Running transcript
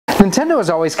Nintendo has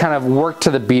always kind of worked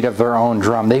to the beat of their own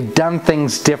drum. They've done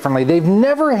things differently. They've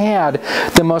never had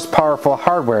the most powerful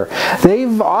hardware.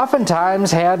 They've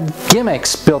oftentimes had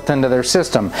gimmicks built into their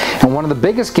system. And one of the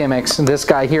biggest gimmicks, this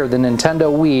guy here, the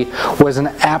Nintendo Wii, was an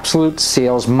absolute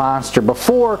sales monster.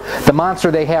 Before the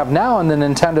monster they have now in the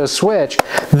Nintendo Switch,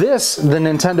 the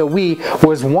Nintendo Wii,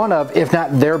 was one of, if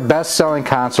not their best-selling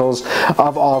consoles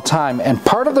of all time. And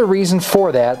part of the reason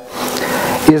for that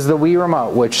is the Wii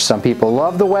Remote, which some people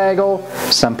love the waggle,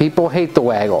 some people hate the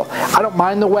waggle. I don't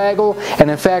mind the waggle,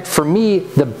 and in fact, for me,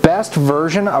 the best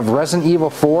version of Resident Evil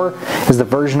 4 is the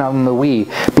version on the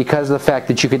Wii, because of the fact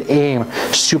that you could aim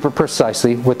super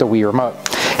precisely with the Wii Remote.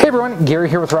 Hey everyone, Gary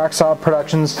here with Rock Solid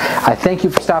Productions. I thank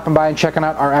you for stopping by and checking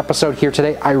out our episode here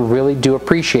today. I really do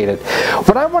appreciate it.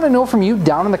 What I want to know from you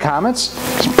down in the comments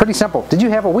is pretty simple. Did you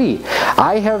have a Wii?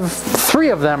 I have 3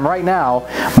 of them right now.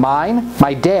 Mine,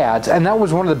 my dad's, and that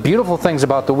was one of the beautiful things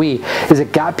about the Wii, is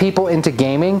it got people into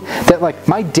gaming that, like,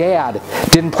 my dad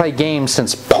didn't play games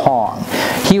since Pong.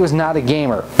 He was not a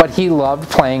gamer, but he loved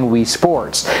playing Wii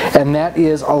Sports. And that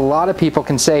is, a lot of people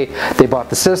can say they bought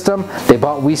the system, they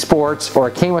bought Wii Sports, or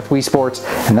it came with Wii Sports,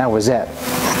 and that was it.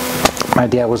 My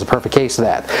dad was a perfect case of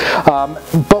that.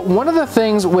 But one of the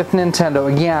things with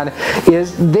Nintendo, again,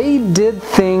 is they did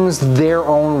things their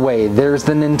own way. There's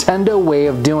the Nintendo way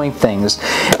of doing things.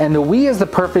 And the Wii is the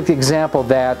perfect example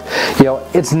that, you know,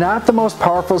 it's not the most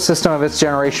powerful system of its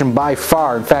generation by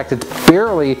far. In fact, it's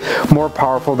barely more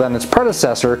powerful than its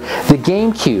predecessor, the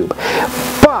GameCube.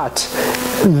 But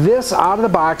this, out of the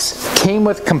box, came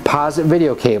with composite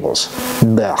video cables.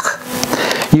 Blech.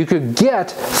 You could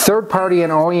get third-party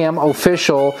and OEM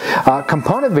official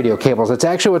component video cables. It's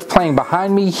actually what's playing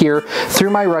behind me here through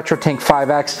my RetroTink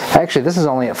 5X. Actually, this is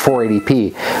only at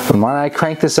 480p. And when I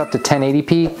crank this up to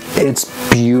 1080p,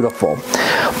 it's beautiful.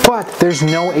 But there's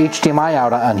no HDMI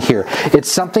out on here.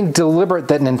 It's something deliberate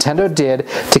that Nintendo did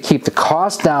to keep the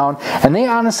cost down, and they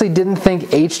honestly didn't think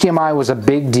HDMI was a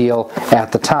big deal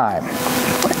at the time.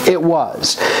 It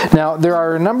was. Now, there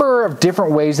are a number of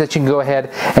different ways that you can go ahead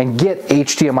and get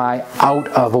HDMI out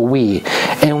of a Wii.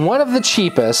 And one of the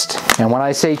cheapest, and when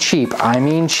I say cheap, I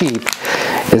mean cheap,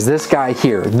 is this guy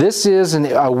here. This is a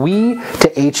Wii to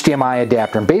HDMI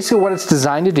adapter. And basically what it's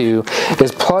designed to do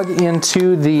is plug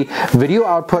into the video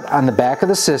output on the back of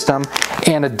the system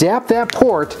and adapt that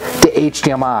port to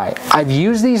HDMI. I've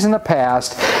used these in the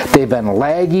past. They've been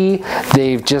laggy,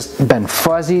 they've just been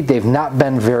fuzzy, they've not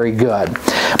been very good.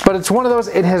 But it's one of those,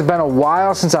 it has been a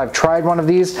while since I've tried one of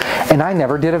these, and I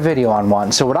never did a video on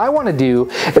one. So what I want to do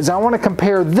is I want to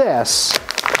compare this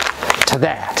to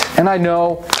that. And I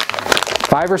know,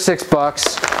 $5 or $6,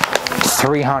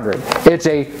 $300. It's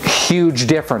a huge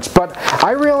difference. But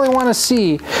I really want to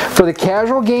see, for the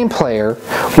casual game player,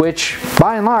 which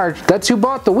by and large, that's who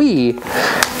bought the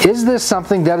Wii, is this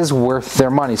something that is worth their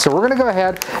money? So we're going to go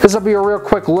ahead, this will be a real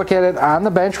quick look at it on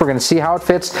the bench. We're going to see how it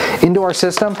fits into our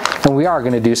system, and we are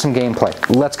going to do some gameplay.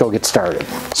 Let's go get started.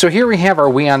 So here we have our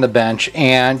Wii on the bench,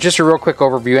 and just a real quick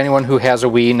overview. Anyone who has a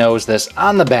Wii knows this.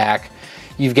 On the back,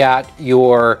 you've got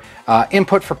your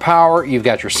input for power, you've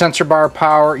got your sensor bar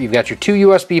power, you've got your 2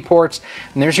 USB ports,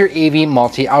 and there's your AV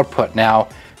multi-output. Now,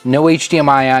 no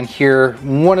HDMI on here,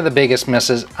 one of the biggest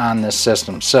misses on this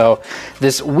system. So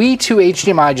this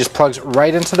Wii2HDMI just plugs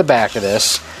right into the back of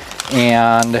this,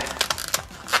 and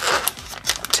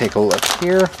take a look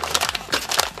here.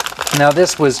 Now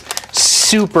this was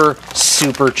super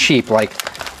cheap, like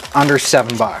under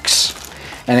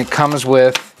 $7, and it comes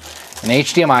with an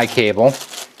HDMI cable.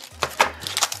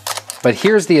 But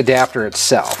here's the adapter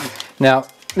itself. Now,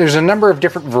 there's a number of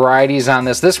different varieties on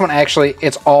this. This one actually,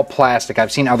 it's all plastic.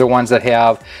 I've seen other ones that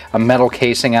have a metal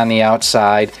casing on the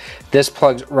outside. This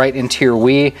plugs right into your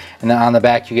Wii, and then on the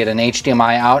back you get an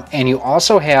HDMI out, and you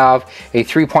also have a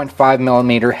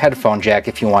 3.5mm headphone jack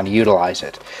if you want to utilize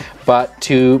it. But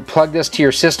to plug this to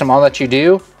your system, all that you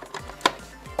do,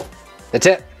 that's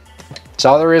it. That's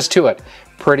all there is to it.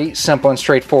 Pretty simple and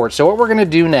straightforward. So what we're going to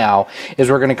do now is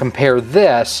we're going to compare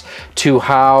this to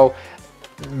how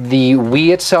the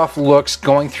Wii itself looks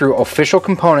going through official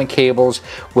component cables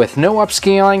with no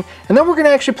upscaling, and then we're going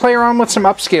to actually play around with some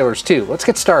upscalers too. Let's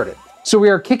get started. So we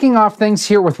are kicking off things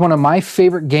here with one of my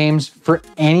favorite games for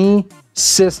any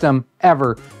system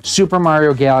ever, Super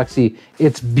Mario Galaxy.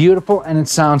 It's beautiful and it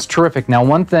sounds terrific. Now,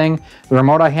 one thing, the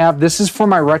remote I have, this is for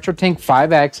my RetroTink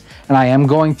 5X, and I am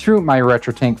going through my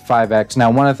RetroTink 5X.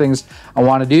 Now, one of the things I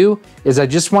want to do is I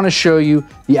just want to show you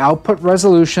the output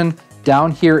resolution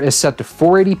down here is set to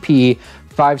 480p,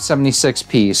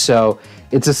 576p. So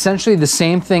It's essentially the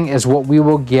same thing as what we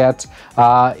will get,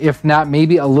 if not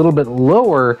maybe a little bit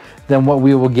lower than what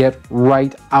we will get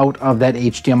right out of that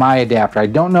HDMI adapter. I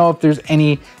don't know if there's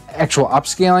any actual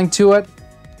upscaling to it.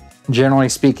 Generally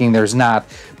speaking, there's not,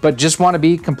 but just want to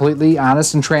be completely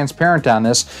honest and transparent on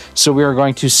this. So we are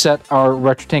going to set our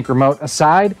RetroTink remote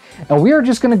aside, and we are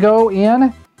just going to go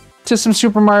in to some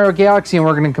Super Mario Galaxy, and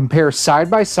we're going to compare side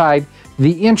by side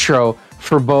the intro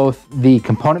for both the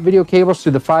component video cables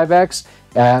through the 5X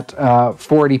at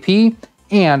 480p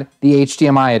and the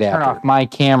HDMI adapter. Turn off my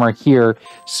camera here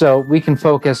so we can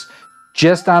focus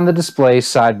just on the display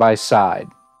side by side.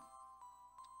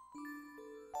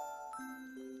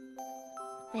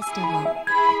 First of all,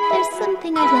 there's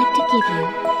something I'd like to give you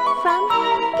from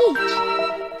Peach.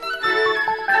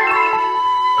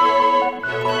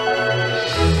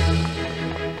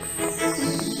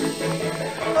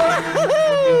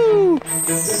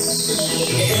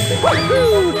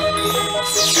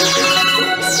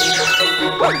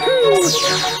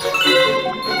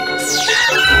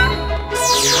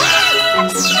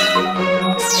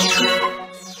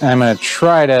 I'm going to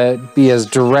try to be as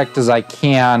direct as I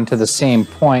can to the same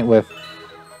point with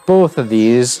both of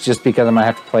these, just because I'm going to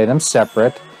have to play them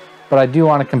separate. But I do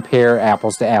want to compare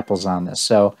apples to apples on this.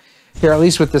 So here, at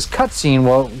least with this cutscene,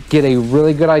 we'll get a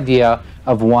really good idea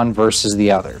of one versus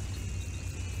the other.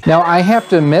 Now, I have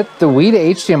to admit, the Wii to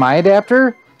HDMI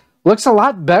adapter looks a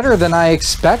lot better than I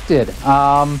expected.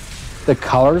 The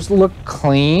colors look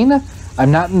clean.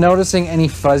 I'm not noticing any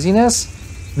fuzziness.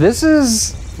 This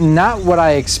is not what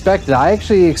I expected. I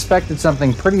actually expected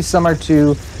something pretty similar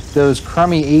to those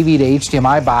crummy AV to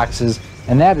HDMI boxes,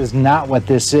 and that is not what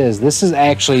this is. This is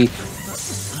actually,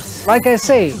 like I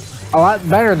say, a lot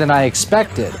better than I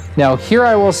expected. Now, here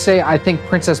I will say I think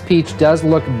Princess Peach does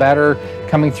look better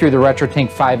coming through the RetroTink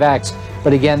 5X,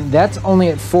 but again, that's only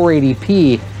at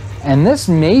 480p, and this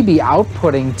may be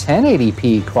outputting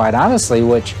 1080p, quite honestly,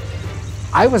 which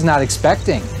I was not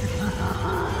expecting.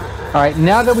 All right,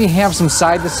 now that we have some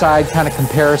side-to-side kind of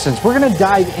comparisons, we're going to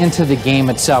dive into the game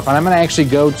itself, and I'm going to actually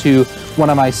go to one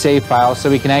of my save files so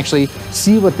we can actually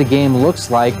see what the game looks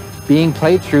like being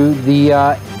played through the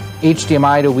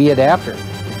HDMI to Wii adapter.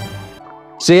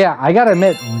 So yeah, I got to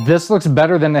admit, this looks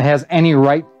better than it has any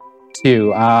right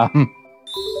to.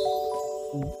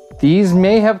 These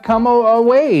may have come a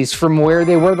ways from where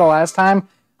they were the last time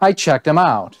I checked them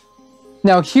out.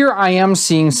 Now here I am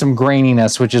seeing some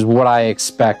graininess, which is what I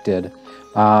expected,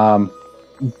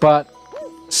 but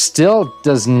still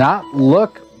does not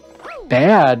look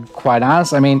bad, quite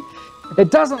honestly. I mean,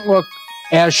 it doesn't look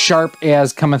as sharp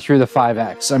as coming through the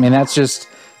 5X. I mean, that's just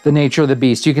the nature of the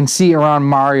beast. You can see around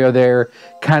Mario there,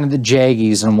 kind of the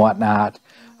jaggies and whatnot.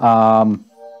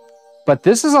 But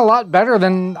this is a lot better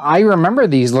than I remember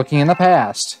these looking in the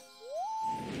past.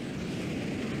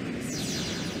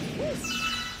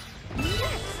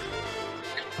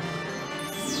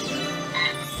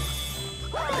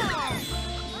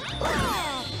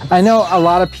 I know a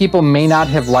lot of people may not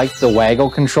have liked the waggle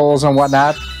controls and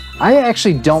whatnot. I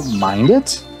actually don't mind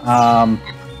it. I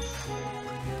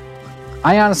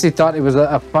honestly thought it was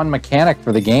a fun mechanic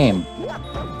for the game.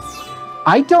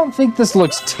 I don't think this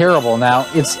looks terrible. Now,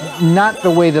 it's not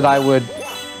the way that I would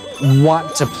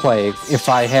want to play if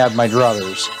I had my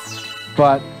druthers.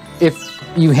 But if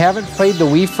you haven't played the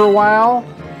Wii for a while,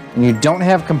 and you don't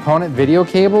have component video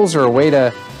cables or a way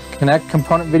to connect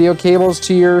component video cables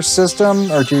to your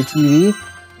system or to your TV,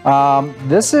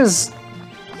 this is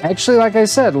actually, like I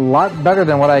said, a lot better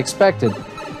than what I expected.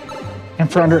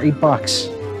 And for under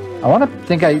 $8. I want to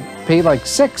think I paid like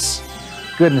 $6.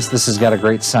 Goodness, this has got a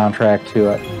great soundtrack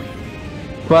to it.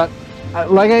 But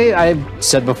like I've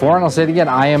said before, and I'll say it again,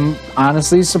 I am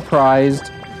honestly surprised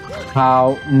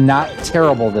how not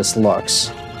terrible this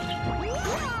looks.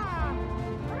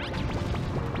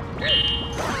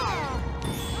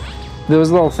 Those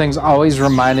little things always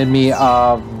reminded me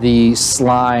of the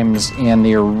slimes in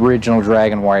the original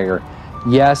Dragon Warrior.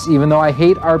 Yes, even though I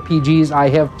hate RPGs, I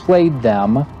have played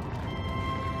them.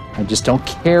 I just don't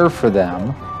care for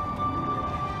them.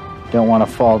 Don't want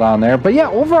to fall down there. But yeah,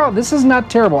 overall, this is not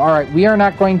terrible. All right, we are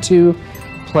not going to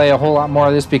play a whole lot more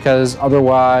of this because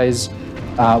otherwise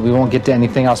we won't get to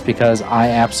anything else, because I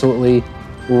absolutely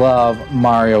love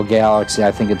Mario Galaxy.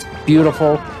 I think it's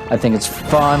beautiful. I think it's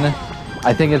fun.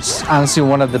 I think it's honestly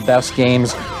one of the best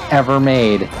games ever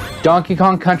made. Donkey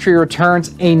Kong Country Returns,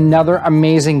 another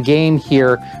amazing game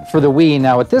here for the Wii.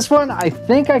 Now with this one, I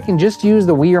think I can just use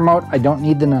the Wii remote. I don't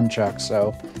need the nunchuck,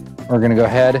 so we're gonna go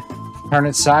ahead, turn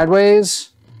it sideways.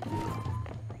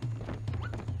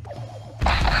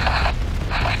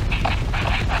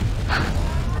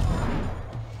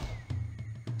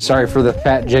 Sorry for the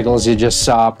fat jiggles you just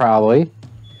saw, probably.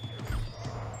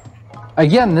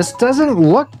 Again, this doesn't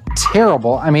look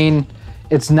terrible. I mean,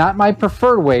 it's not my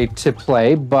preferred way to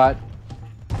play, but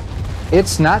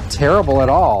it's not terrible at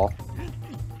all.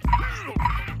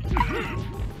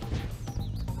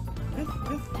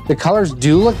 The colors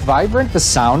do look vibrant. The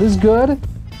sound is good.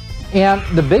 And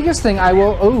the biggest thing I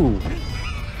will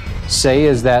say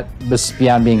is that,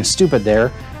 beyond being stupid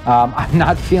there, I'm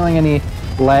not feeling any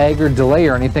lag or delay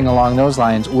or anything along those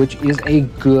lines, which is a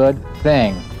good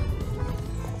thing.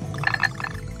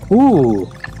 Ooh,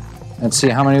 let's see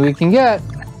how many we can get.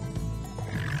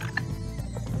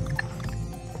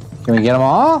 Can we get them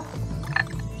all?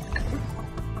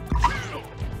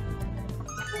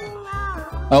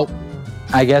 Oh,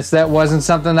 I guess that wasn't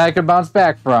something I could bounce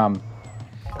back from.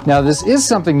 Now, this is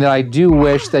something that I do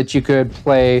wish that you could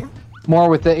play more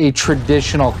with a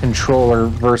traditional controller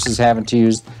versus having to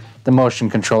use the motion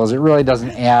controls. It really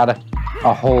doesn't add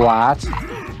a whole lot.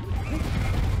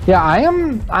 Yeah,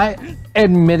 I'm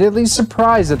admittedly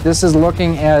surprised that this is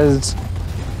looking as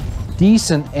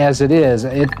decent as it is.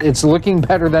 It's looking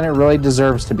better than it really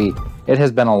deserves to be. It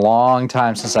has been a long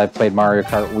time since I played Mario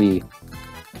Kart Wii.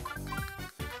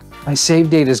 My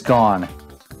save date is gone.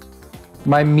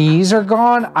 My Mii's are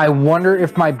gone. I wonder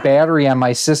if my battery on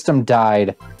my system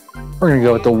died. We're gonna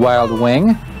go with the Wild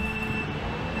Wing.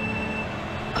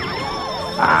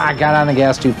 Ah, I got on the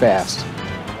gas too fast.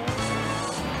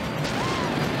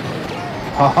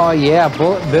 Oh yeah,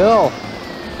 Bullet Bill.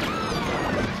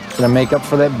 Gonna make up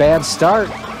for that bad start.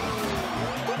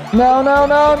 No, no,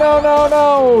 no, no, no,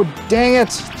 no! Dang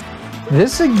it!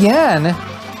 This again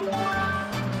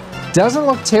doesn't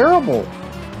look terrible.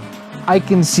 I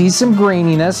can see some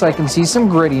graininess, I can see some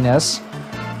grittiness,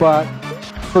 but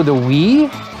for the Wii,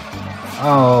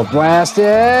 oh, blast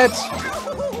it!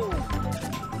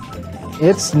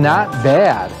 It's not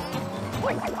bad.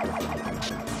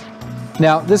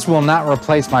 Now, this will not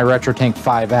replace my RetroTink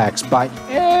 5X by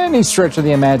any stretch of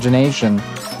the imagination,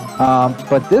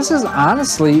 but this is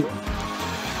honestly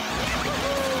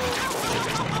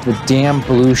the damn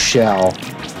blue shell.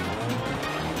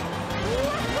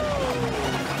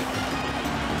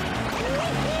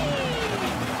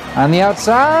 On the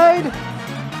outside,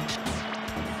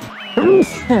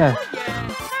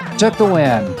 took the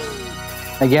win.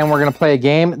 Again, we're going to play a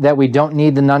game that we don't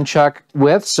need the nunchuck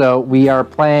with, so we are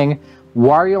playing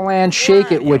Warioland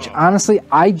Shake It, which honestly,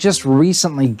 I just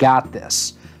recently got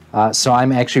this. So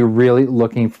I'm actually really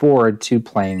looking forward to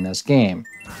playing this game.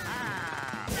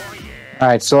 All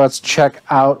right, so let's check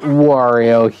out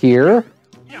Wario here.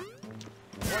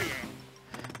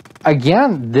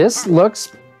 Again, this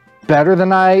looks better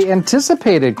than I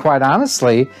anticipated, quite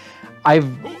honestly.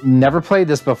 I've never played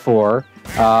this before.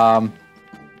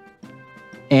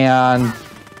 And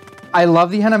I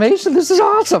love the animation. This is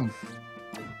awesome.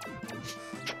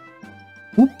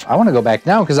 Oop, I want to go back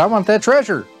now because I want that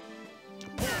treasure.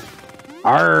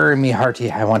 Arr, me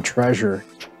hearty, I want treasure.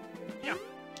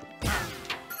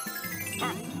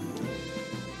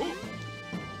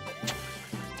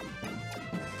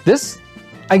 This,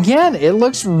 again, it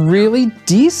looks really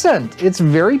decent. It's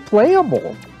very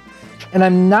playable. And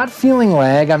I'm not feeling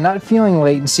lag, I'm not feeling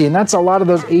latency, and that's a lot of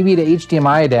those AV to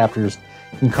HDMI adapters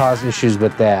can cause issues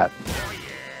with that.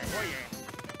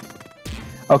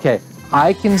 Okay,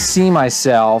 I can see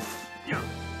myself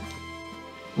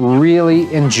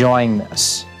really enjoying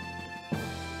this.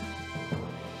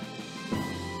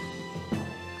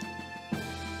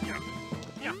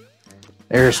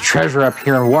 There's treasure up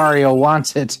here and Wario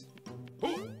wants it.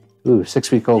 Ooh,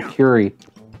 6-week-old Curry.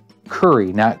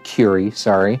 Curry, not Curie,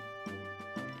 sorry.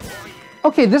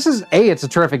 Okay, this is A, it's a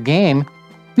terrific game.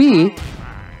 B,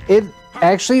 it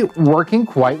actually working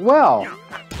quite well.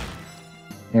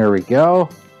 There we go.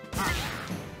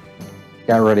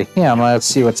 Got rid of him. Let's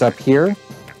see what's up here.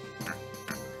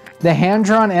 The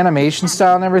hand-drawn animation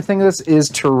style and everything of this is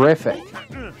terrific.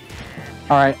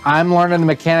 Alright, I'm learning the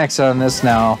mechanics on this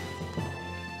now.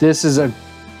 This is a...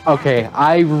 Okay,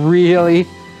 I really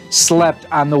slept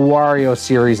on the Wario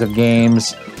series of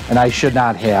games, and I should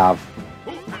not have.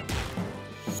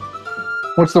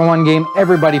 What's the one game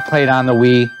everybody played on the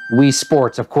Wii? Wii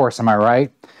Sports, of course, am I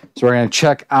right? So we're going to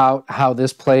check out how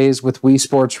this plays with Wii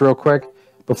Sports real quick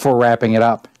before wrapping it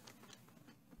up.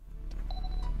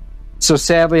 So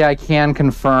sadly, I can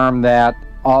confirm that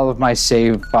all of my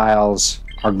save files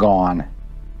are gone.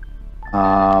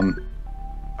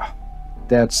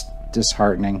 That's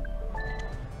disheartening.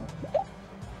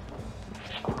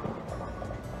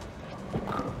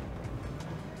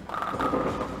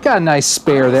 Got a nice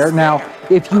spare there. Now,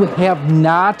 if you have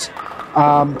not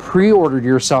pre-ordered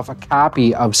yourself a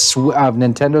copy of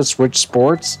Nintendo Switch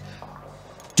Sports,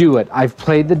 do it. I've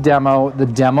played the demo. The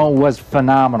demo was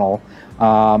phenomenal.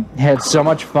 Had so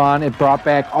much fun. It brought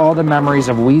back all the memories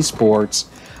of Wii Sports.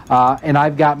 And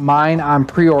I've got mine on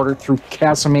pre-order through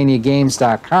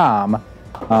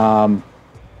CastlemaniaGames.com.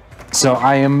 So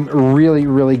I am really,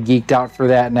 really geeked out for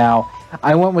that now.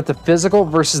 I went with the physical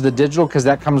versus the digital because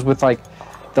that comes with like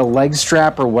the leg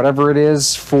strap or whatever it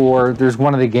is for, there's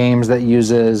one of the games that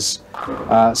uses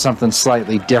something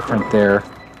slightly different there.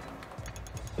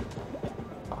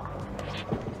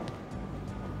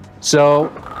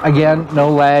 So again, no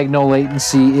lag, no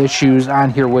latency issues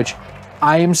on here, which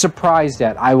I am surprised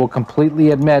at. I will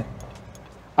completely admit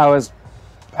I was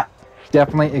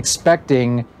definitely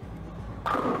expecting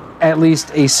at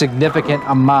least a significant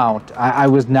amount. I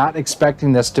was not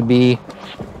expecting this to be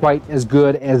quite as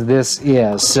good as this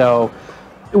is. So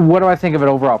what do I think of it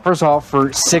overall? First of all, for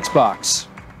 $6, $6 or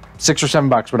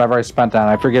 $7, whatever I spent on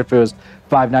it, I forget if it was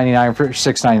 $5.99 or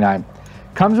 $6.99.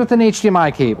 Comes with an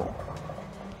HDMI cable.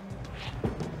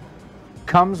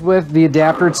 Comes with the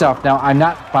adapter itself. Now, I'm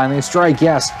not, finally a strike,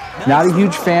 yes, not a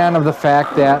huge fan of the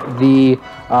fact that the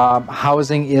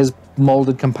housing is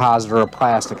molded composite or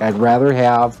plastic. I'd rather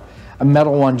have a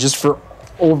metal one just for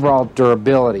overall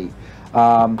durability.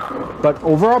 But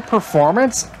overall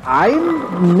performance,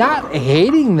 I'm not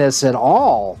hating this at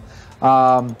all.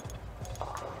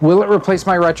 Will it replace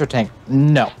my RetroTink?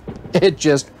 No, it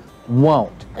just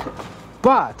won't.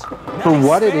 But for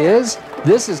what it is,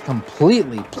 this is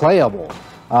completely playable.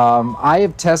 I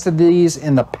have tested these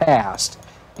in the past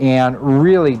and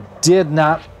really did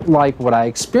not like what I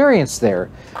experienced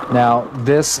there. Now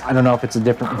this, I don't know if it's a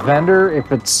different vendor,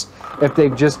 if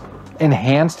they've just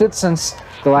enhanced it since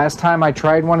the last time I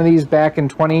tried one of these back in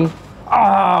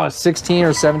 2016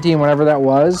 or 17, whatever that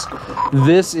was.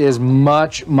 This is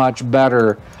much, much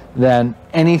better than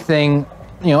anything,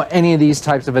 you know, any of these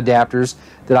types of adapters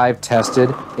that I've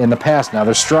tested in the past. Now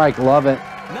the strike, love it,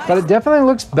 but it definitely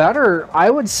looks better, I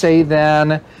would say,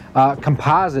 than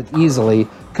composite easily.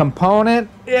 Component,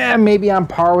 yeah, maybe on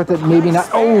par with it, maybe not.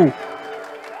 Oh,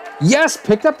 yes,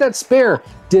 picked up that spare.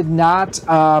 Did not,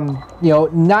 you know,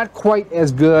 not quite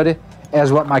as good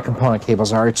as what my component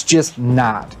cables are. It's just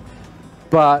not.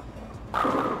 But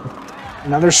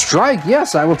another strike,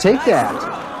 yes, I will take that.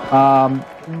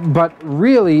 But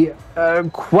really,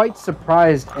 quite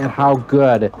surprised at how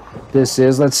good this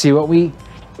is. Let's see what we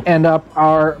end up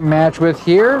our match with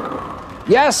here.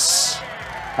 Yes,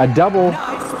 a double.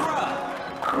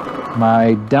 Am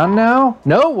I done now?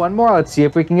 No, one more. Let's see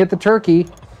if we can get the turkey.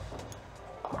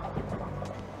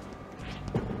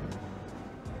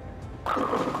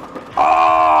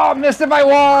 Oh, missed it by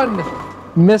one.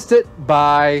 Missed it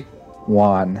by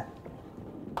one.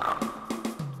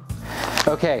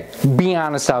 Okay, be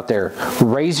honest out there.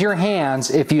 Raise your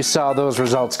hands if you saw those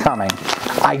results coming.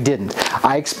 I didn't.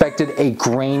 I expected a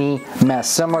grainy mess,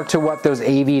 similar to what those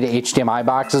AV to HDMI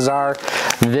boxes are.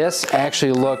 This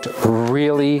actually looked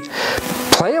really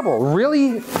playable,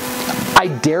 really, I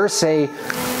dare say,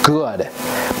 good.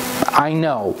 I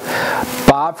know.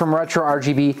 Bob from Retro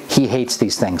RGB, he hates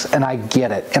these things, and I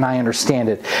get it, and I understand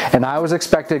it. And I was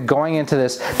expected going into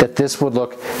this that this would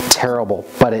look terrible,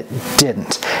 but it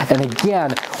didn't. And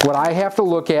again, what I have to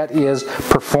look at is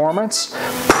performance,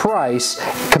 price,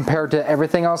 compared to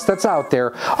everything else that's out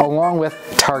there, along with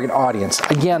target audience.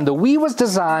 Again, the Wii was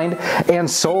designed and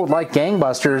sold like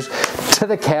gangbusters to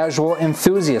the casual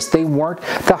enthusiast. They weren't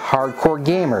the hardcore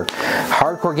gamer.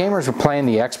 Hardcore gamers were playing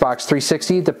the Xbox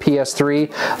 360, the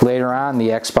PS3, later on the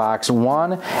Xbox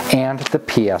One, and the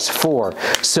PS4.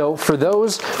 So for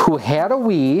those who had a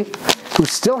Wii, who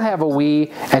still have a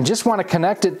Wii, and just want to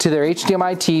connect it to their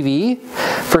HDMI TV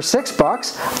for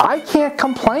 $6, I can't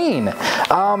complain.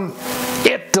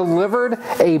 It delivered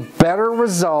a better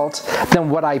result than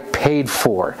what I paid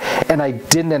for, and I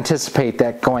didn't anticipate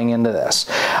that going into this.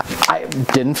 I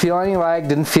didn't feel any lag,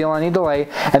 didn't feel any delay,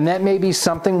 and that may be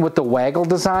something with the waggle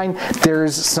design.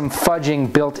 There's some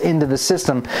fudging built into the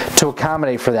system to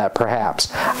accommodate for that, perhaps.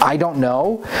 I don't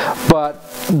know, but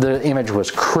the image was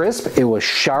crisp, it was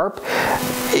sharp,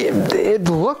 it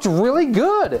looked really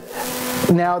good.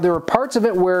 Now, there were parts of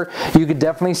it where you could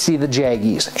definitely see the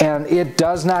jaggies, and it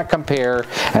does not compare,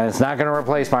 and it's not going to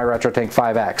replace my RetroTink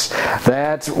 5X.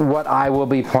 That's what I will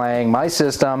be playing my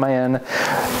system in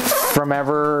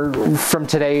from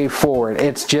today forward.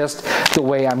 It's just the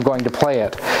way I'm going to play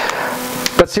it.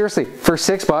 But seriously, for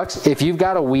 $6, if you've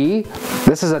got a Wii,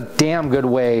 this is a damn good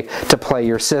way to play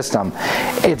your system.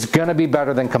 It's gonna be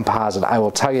better than composite, I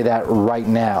will tell you that right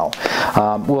now.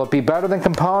 Will it be better than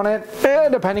component?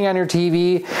 Depending on your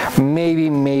TV, maybe,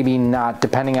 maybe not,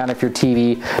 depending on if your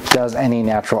TV does any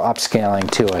natural upscaling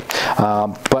to it.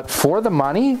 But for the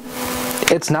money,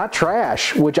 it's not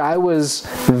trash, which I was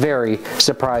very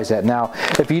surprised at. Now,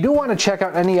 if you do want to check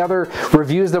out any other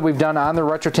reviews that we've done on the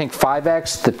RetroTink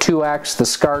 5X, the 2X, the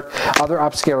SCART, other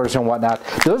upscalers and whatnot,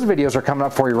 those videos are coming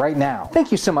up for you right now. Thank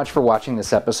you so much for watching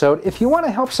this episode. If you want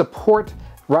to help support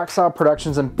Rock Solid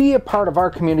Productions and be a part of our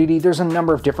community, there's a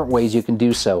number of different ways you can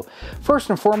do so. First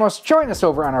and foremost, join us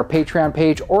over on our Patreon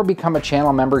page or become a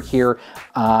channel member here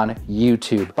on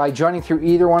YouTube. By joining through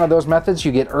either one of those methods,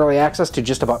 you get early access to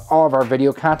just about all of our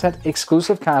video content,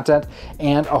 exclusive content,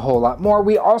 and a whole lot more.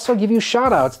 We also give you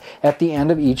shout outs at the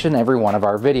end of each and every one of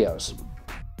our videos.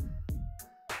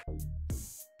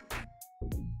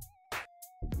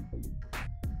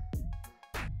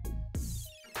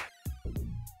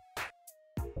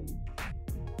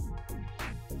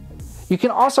 You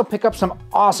can also pick up some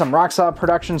awesome Rock Solid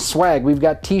Productions swag. We've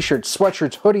got t-shirts,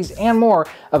 sweatshirts, hoodies, and more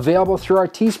available through our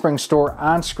Teespring store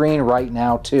on screen right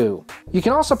now too. You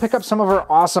can also pick up some of our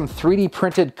awesome 3D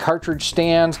printed cartridge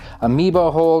stands,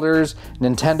 amiibo holders,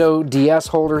 Nintendo DS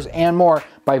holders, and more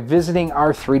by visiting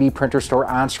our 3D printer store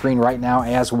on screen right now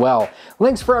as well.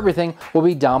 Links for everything will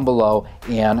be down below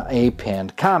in a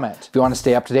pinned comment. If you want to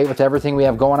stay up to date with everything we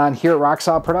have going on here at Rock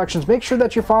Solid Productions, make sure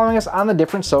that you're following us on the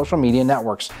different social media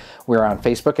networks. We're on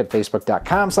Facebook at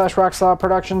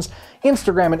facebook.com/RockSolidProductions,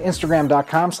 Instagram at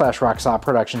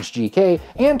instagram.com/RockSolidProductionsGK,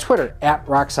 and Twitter at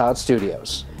Rock Solid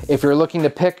Studios. If you're looking to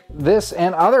pick this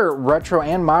and other retro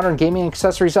and modern gaming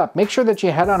accessories up, make sure that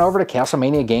you head on over to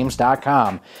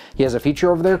CastlemaniaGames.com. He has a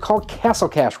feature over there called Castle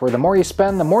Cash, where the more you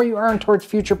spend, the more you earn towards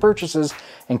future purchases,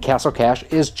 and Castle Cash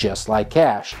is just like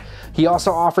cash. He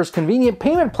also offers convenient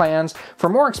payment plans for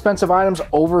more expensive items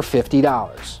over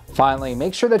 $50. Finally,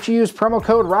 make sure that you use promo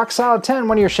code ROCKSOLID10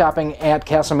 when you're shopping at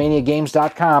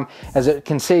CastlemaniaGames.com, as it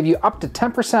can save you up to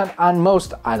 10% on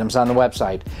most items on the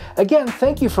website. Again,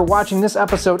 thank you for watching this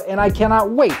episode, and I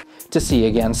cannot wait to see you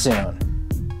again soon.